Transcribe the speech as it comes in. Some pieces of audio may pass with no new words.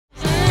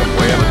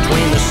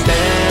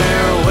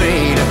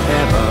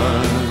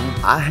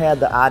I had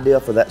the idea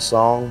for that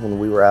song when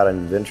we were out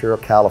in Ventura,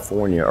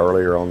 California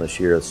earlier on this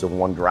year. It's the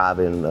one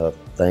drive-in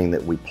thing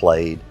that we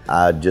played.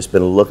 I'd just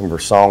been looking for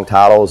song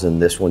titles and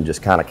this one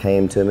just kind of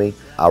came to me.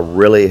 I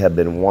really have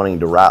been wanting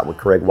to write with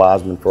Craig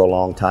Wiseman for a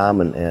long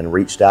time and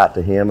reached out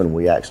to him, and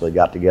we actually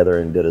got together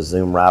and did a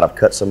Zoom write. I've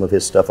cut some of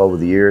his stuff over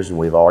the years and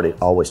we've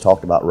always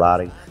talked about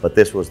writing, but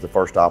this was the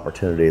first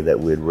opportunity that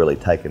we'd really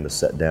taken to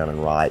sit down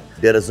and write.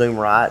 Did a Zoom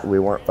write. We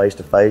weren't face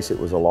to face. It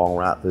was a long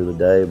write through the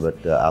day,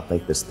 but I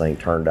think this thing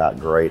turned out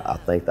great. I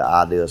think the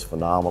idea is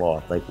phenomenal.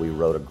 I think we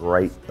wrote a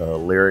great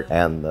lyric,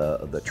 and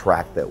the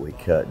track that we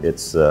cut,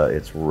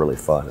 it's really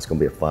fun. It's going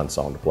to be a fun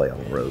song to play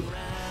on the road.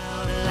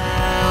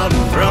 Loud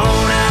and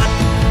thrown out,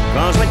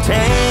 'cause we're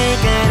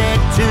taking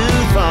it too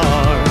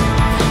far,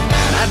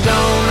 and I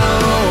don't